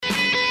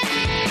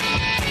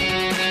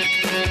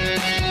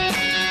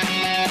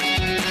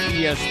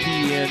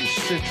ESPN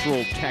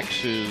Central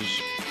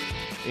Texas,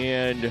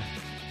 and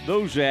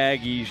those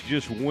Aggies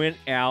just went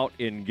out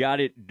and got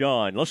it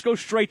done. Let's go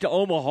straight to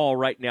Omaha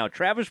right now.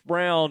 Travis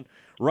Brown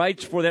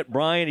writes for that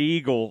Bryan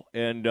Eagle,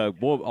 and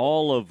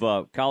all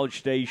of College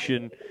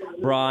Station,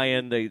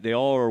 Bryan, they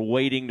all are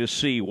waiting to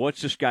see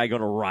what's this guy going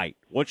to write.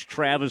 What's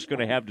Travis going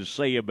to have to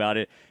say about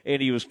it?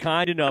 And he was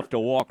kind enough to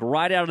walk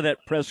right out of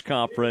that press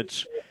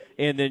conference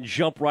and then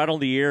jump right on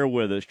the air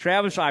with us.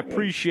 Travis, I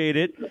appreciate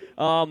it.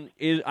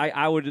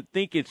 I would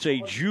think it's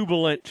a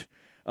jubilant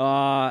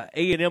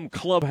A&M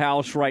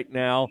clubhouse right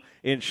now,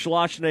 and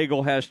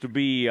Schlossnagle has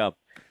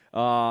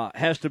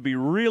to be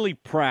really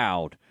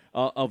proud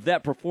of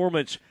that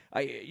performance.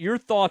 Your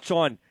thoughts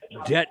on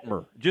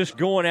Detmer just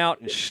going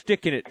out and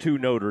sticking it to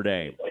Notre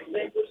Dame?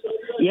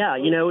 Yeah,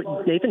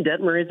 Nathan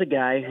Detmer is a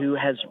guy who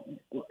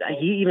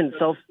he even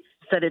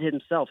said it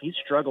himself. He's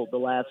struggled the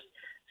last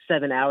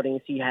 7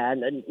 outings he had,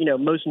 and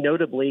most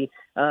notably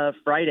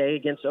Friday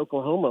against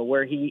Oklahoma,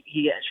 where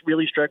he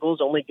really struggles.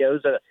 Only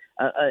goes an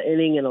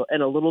inning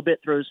and a little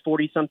bit, throws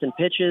 40-something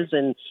pitches,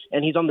 and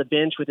he's on the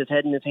bench with his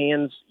head in his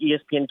hands.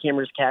 ESPN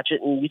cameras catch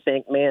it, and you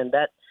think, man,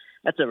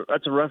 that's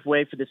a rough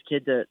way for this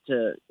kid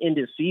to end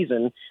his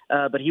season.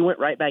 But he went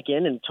right back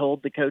in and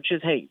told the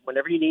coaches, hey,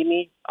 whenever you need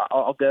me,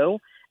 I'll go.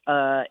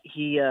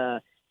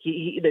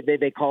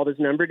 They called his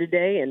number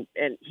today,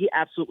 and he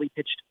absolutely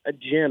pitched a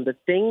gem. The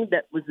thing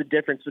that was the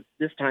difference with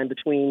this time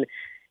between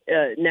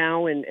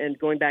now and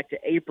going back to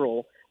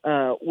April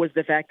was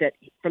the fact that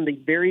from the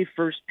very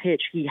first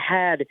pitch, he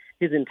had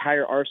his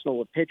entire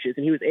arsenal of pitches,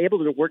 and he was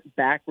able to work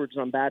backwards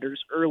on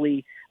batters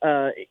early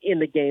in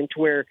the game to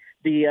where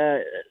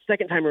the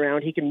second time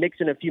around he can mix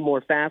in a few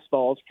more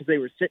fastballs because they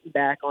were sitting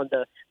back on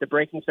the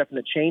breaking stuff and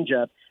the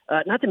changeup.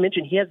 Not to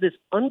mention he has this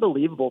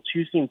unbelievable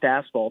two-seam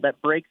fastball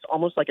that breaks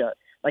almost like a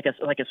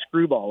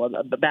screwball,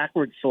 a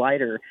backward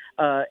slider,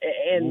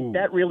 and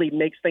that really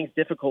makes things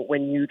difficult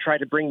when you try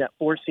to bring that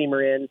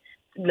four-seamer in,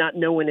 not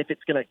knowing if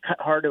it's going to cut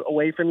hard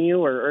away from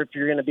you or if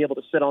you're going to be able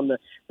to sit on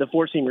the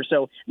four-seamer.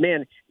 So,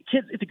 man,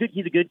 he's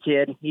a good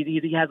kid.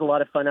 He has a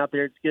lot of fun out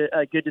there.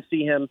 It's good to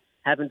see him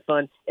having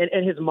fun.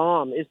 And his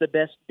mom is the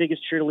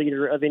biggest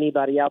cheerleader of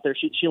anybody out there.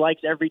 She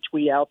likes every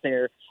tweet out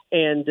there.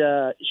 And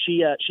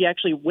she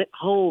actually went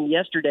home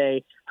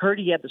yesterday, heard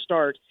he had the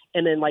start,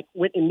 and then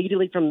went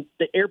immediately from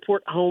the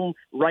airport home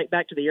right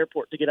back to the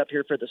airport to get up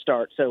here for the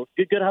start. So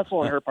good hustle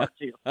on her part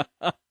too.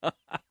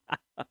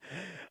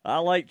 I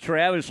like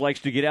Travis likes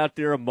to get out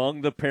there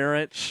among the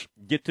parents,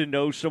 get to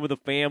know some of the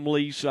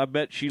families. I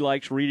bet she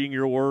likes reading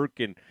your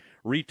work and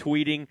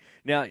retweeting.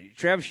 Now,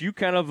 Travis, you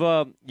kind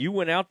of you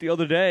went out the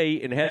other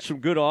day and had some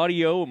good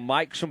audio and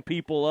mic'd some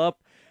people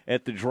up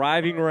at the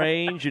driving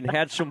range and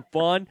had some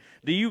fun.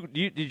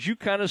 Did you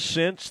kind of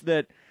sense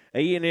that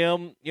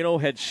A&M,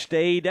 had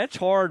stayed? That's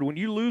hard. When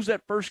you lose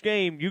that first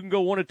game, you can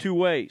go one of two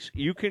ways.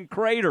 You can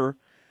crater,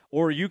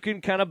 or you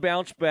can kind of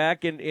bounce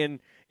back and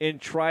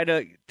try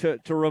to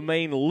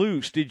remain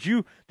loose. Did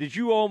you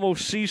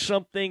almost see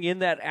something in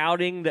that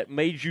outing that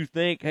made you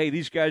think, hey,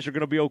 these guys are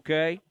going to be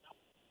okay?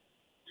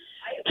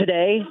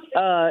 Today,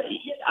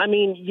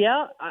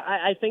 yeah.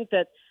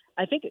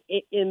 I think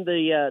in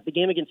the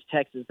game against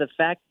Texas, the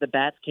fact the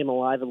bats came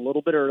alive a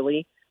little bit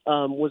early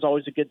was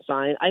always a good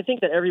sign. I think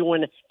that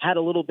everyone had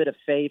a little bit of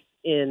faith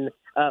in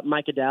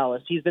Micah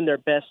Dallas. He's been their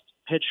best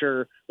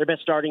pitcher, their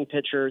best starting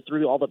pitcher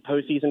through all the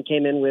postseason.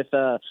 Came in with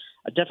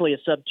definitely a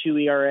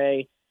sub-2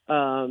 ERA.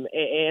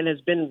 And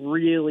has been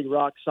really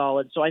rock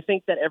solid. So I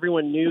think that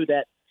everyone knew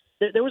that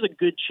there was a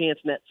good chance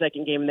in that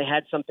second game, and they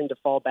had something to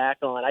fall back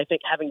on. I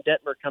think having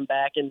Detmer come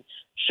back and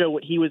show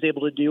what he was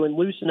able to do and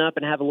loosen up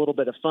and have a little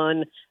bit of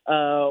fun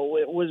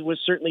was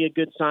certainly a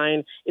good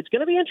sign. It's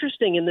going to be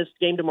interesting in this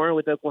game tomorrow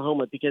with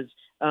Oklahoma because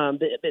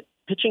the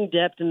pitching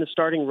depth in the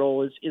starting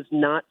role is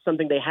not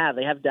something they have.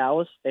 They have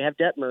Dallas, they have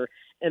Detmer,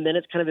 and then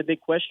it's kind of a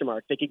big question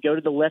mark. They could go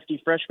to the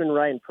lefty freshman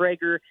Ryan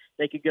Prager.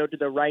 They could go to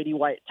the righty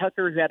Wyatt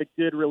Tucker, who had a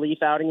good relief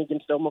outing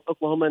against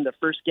Oklahoma in the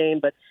first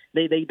game, but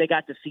they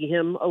got to see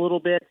him a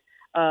little bit.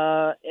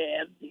 And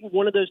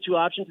one of those two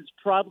options is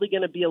probably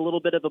going to be a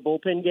little bit of a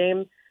bullpen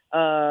game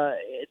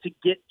to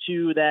get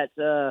to that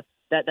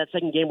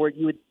second game where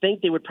you would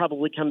think they would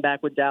probably come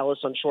back with Dallas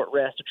on short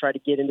rest to try to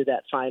get into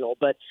that final.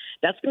 But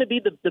that's going to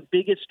be the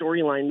biggest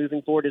storyline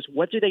moving forward is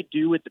what do they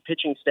do with the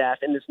pitching staff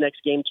in this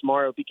next game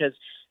tomorrow, because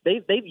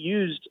they've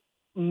used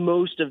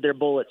most of their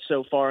bullets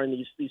so far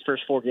in these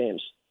first 4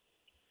 games.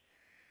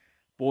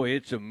 Boy,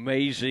 it's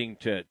amazing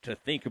to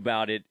think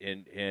about it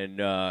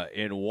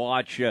and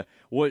watch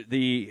what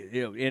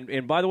the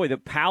and by the way, the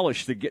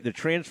Palish, the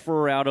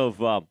transfer out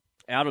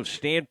of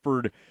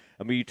Stanford.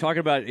 I mean, you're talking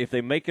about if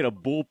they make it a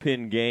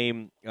bullpen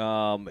game.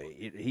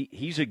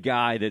 He's a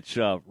guy that's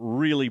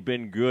really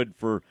been good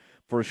for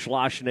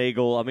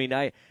Schlossnagle. I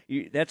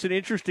mean, that's an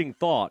interesting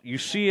thought. You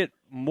see it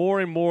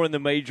more and more in the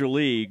major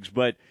leagues,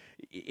 but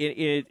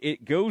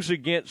it goes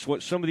against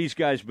what some of these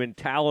guys'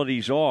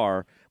 mentalities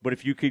are. But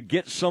if you could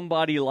get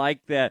somebody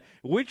like that,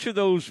 which of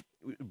those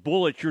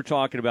bullets you're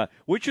talking about,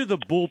 which of the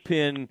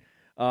bullpen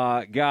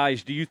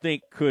guys do you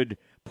think could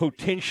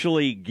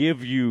potentially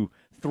give you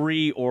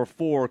 3 or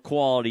 4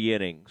 quality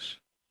innings?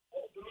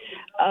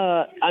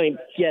 I mean,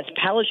 yes,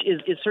 Palish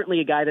is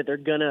certainly a guy that they're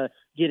going to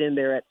get in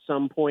there at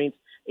some point.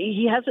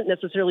 He hasn't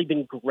necessarily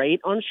been great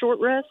on short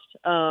rest,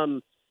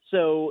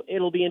 so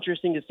it'll be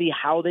interesting to see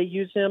how they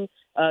use him.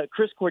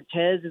 Chris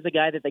Cortez is a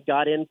guy that they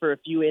got in for a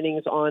few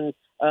innings on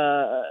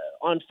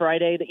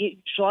Friday.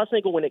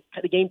 Schlossnagle, when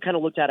the game kind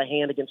of looked out of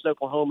hand against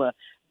Oklahoma,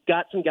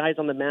 got some guys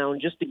on the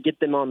mound just to get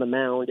them on the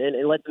mound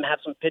and let them have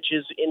some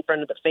pitches in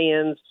front of the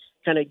fans,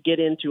 kind of get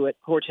into it.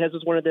 Cortez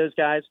was one of those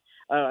guys.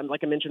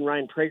 Like I mentioned,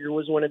 Ryan Prager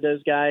was one of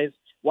those guys.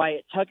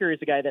 Wyatt Tucker is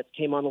a guy that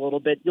came on a little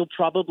bit. You'll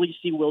probably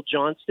see Will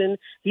Johnston.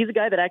 He's a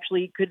guy that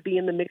actually could be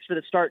in the mix for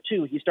the start,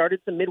 too. He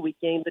started some midweek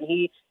games, and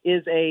he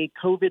is a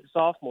COVID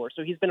sophomore,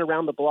 so he's been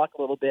around the block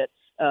a little bit,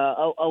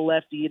 a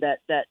lefty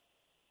that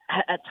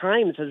at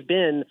times has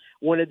been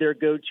one of their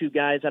go-to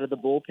guys out of the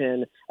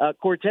bullpen.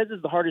 Cortez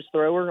is the hardest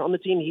thrower on the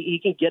team. He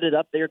can get it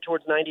up there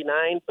towards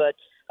 99, but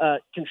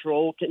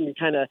control can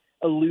kind of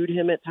elude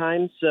him at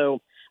times. So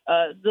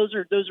those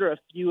are a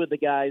few of the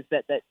guys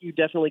that you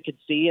definitely could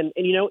see. And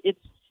you know,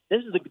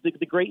 this is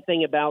the great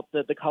thing about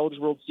the College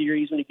World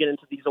Series when you get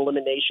into these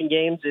elimination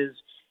games is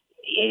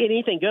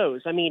anything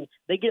goes. I mean,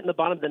 they get in the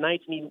bottom of the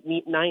ninth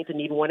and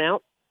need one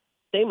out.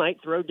 They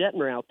might throw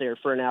Detmer out there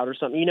for an out or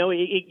something. You know,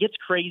 it gets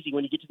crazy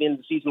when you get to the end of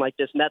the season like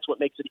this, and that's what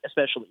makes it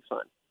especially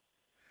fun.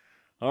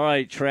 All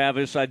right,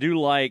 Travis, I do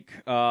like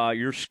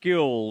your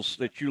skills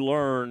that you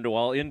learned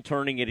while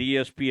interning at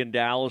ESPN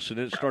Dallas and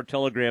at Star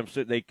Telegrams.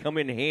 They come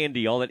in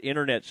handy, all that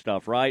internet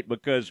stuff, right?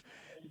 Because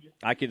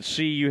I can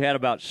see you had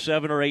about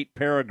 7 or 8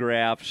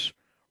 paragraphs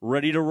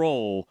ready to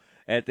roll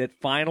at that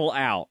final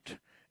out.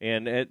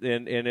 And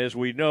as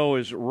we know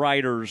as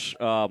writers,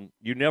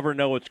 you never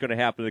know what's going to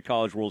happen in the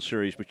College World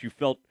Series, but you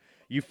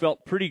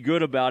felt pretty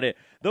good about it.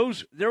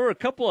 There were a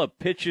couple of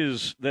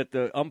pitches that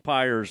the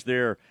umpires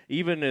there,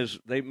 even as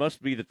they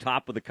must be the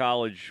top of the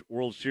College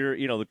World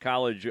Series, you know, the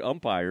college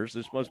umpires,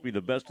 this must be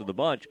the best of the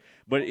bunch.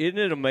 But isn't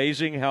it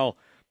amazing how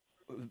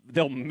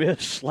they'll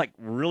miss like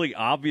really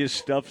obvious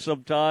stuff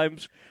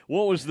sometimes?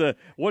 What's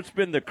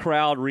been the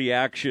crowd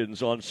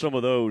reactions on some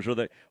of those,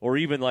 or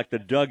even like the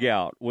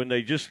dugout when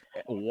they just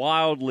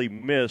wildly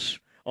miss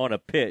on a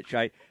pitch?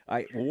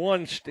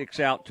 One sticks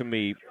out to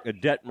me.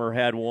 Detmer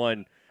had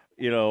one.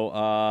 You know,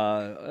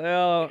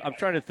 I'm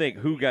trying to think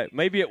who got.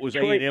 Maybe it was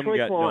A&M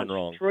got done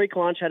wrong. Troy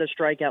Clonch had a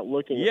strikeout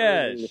looking.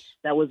 Yes, early.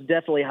 That was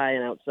definitely high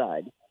and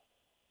outside.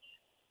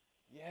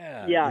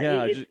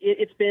 Yeah.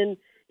 It's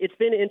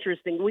been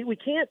interesting. We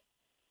can't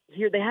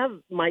hear. They have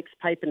mics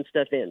piping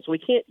stuff in, so we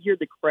can't hear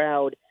the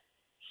crowd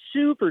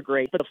super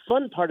great. But the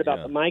fun part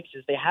about the mics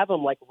is they have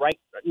them like right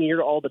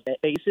near all the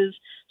bases,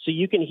 so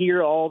you can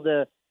hear all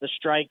the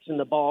strikes and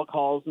the ball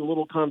calls and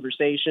little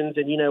conversations.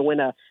 And you know, when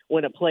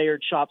a player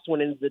chops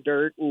one into the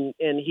dirt and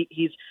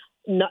he's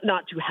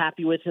not too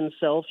happy with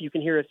himself, you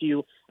can hear a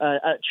few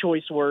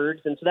choice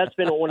words. And so that's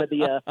been one of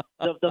the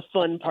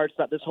fun parts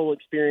about this whole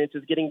experience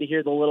is getting to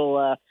hear the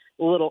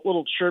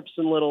little chirps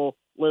and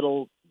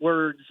little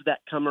words that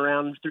come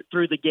around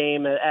through the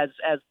game as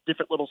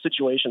different little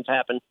situations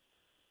happen.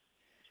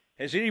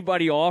 Has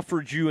anybody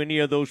offered you any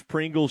of those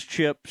Pringles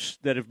chips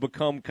that have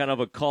become kind of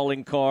a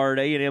calling card?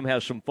 A&M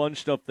has some fun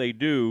stuff they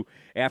do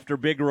after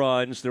big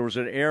runs. There was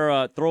an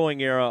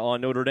throwing era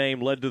on Notre Dame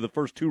led to the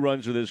first 2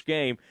 runs of this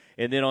game.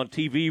 And then on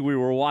TV we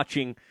were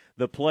watching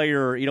the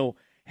player, you know,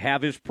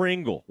 have his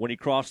Pringle when he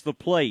crossed the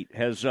plate.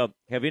 Have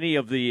any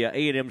of the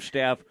A&M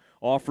staff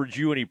offered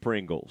you any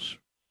Pringles?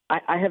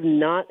 I have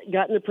not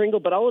gotten a Pringle,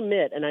 but I'll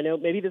admit, and I know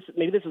maybe this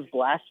is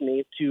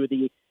blasphemy to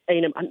the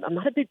A&M. I'm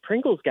not a big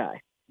Pringles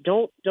guy.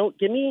 Don't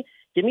give me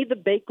the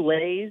baked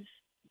Lays.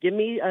 Give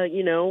me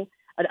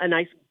a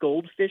nice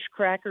goldfish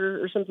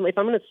cracker or something. If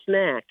I'm going to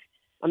snack,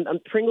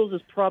 Pringles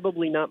is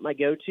probably not my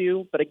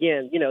go-to. But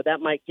again, you know, that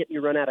might get me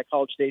run out of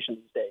College Station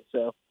these days.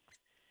 So.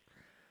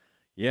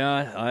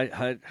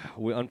 Yeah,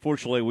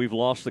 unfortunately we've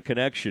lost the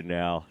connection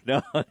now.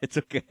 No, it's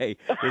okay.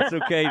 It's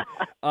okay.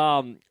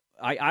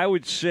 I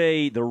would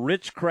say the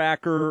Ritz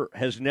cracker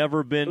has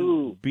never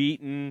been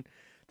beaten.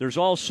 There's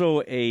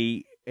also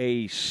a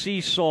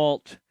sea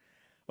salt.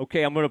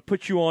 Okay, I'm going to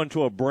put you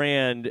onto a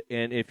brand,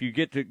 and if you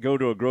get to go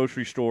to a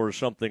grocery store or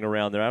something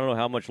around there, I don't know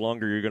how much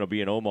longer you're going to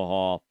be in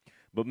Omaha,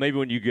 but maybe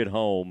when you get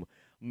home,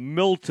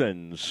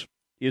 Milton's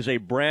is a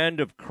brand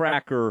of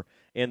cracker,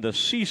 and the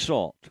sea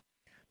salt.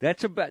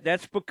 That's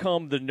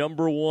become the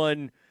number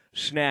one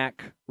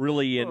snack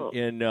really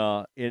in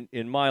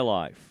my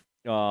life.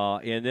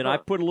 And then I'll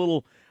put a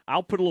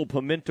little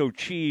pimento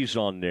cheese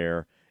on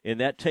there,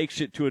 and that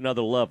takes it to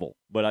another level.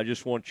 But I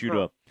just want you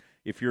to.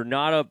 If you're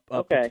not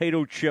a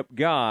potato chip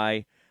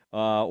guy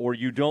or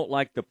you don't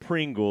like the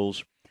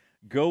Pringles,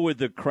 go with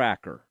the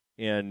cracker.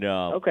 And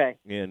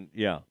And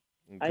yeah,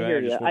 I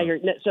hear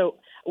you. So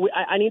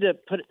I need to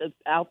put it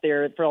out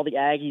there for all the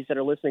Aggies that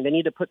are listening. They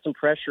need to put some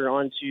pressure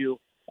onto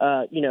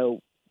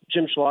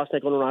Jim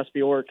Schlossnagle and Ross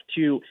Bjork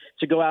to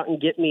go out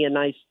and get me a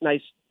nice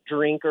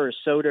drink or a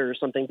soda or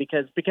something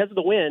because of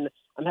the win,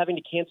 I'm having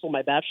to cancel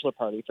my bachelor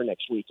party for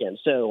next weekend.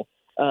 So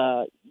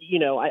a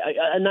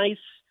nice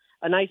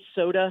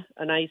soda,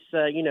 a nice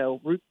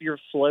root beer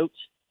float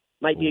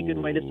might be a good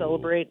way to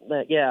celebrate.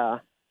 But yeah,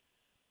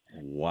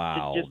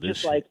 wow,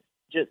 it's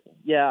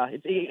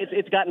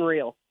gotten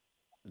real.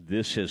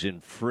 This has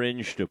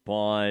infringed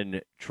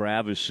upon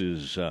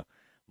Travis's.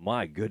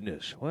 My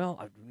goodness.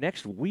 Well,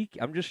 next week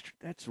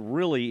that's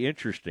really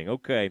interesting.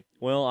 Okay.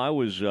 Well, I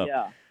was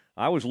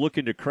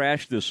looking to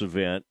crash this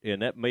event,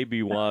 and that may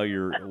be why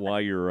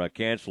you're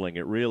canceling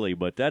it, really.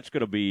 But that's going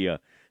to be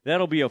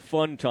that'll be a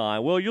fun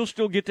time. Well, you'll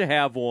still get to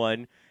have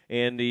one,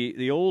 and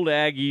the old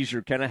Aggies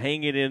are kind of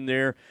hanging in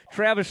there.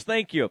 Travis,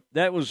 thank you.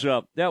 That was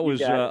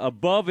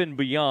above and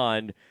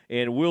beyond,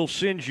 and we'll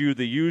send you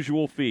the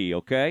usual fee.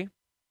 Okay.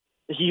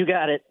 You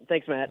got it.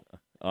 Thanks, Matt.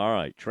 All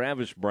right,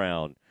 Travis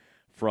Brown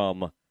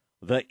from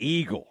the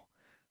Eagle.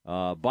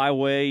 By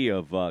way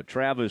of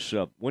Travis,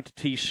 went to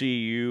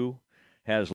TCU, has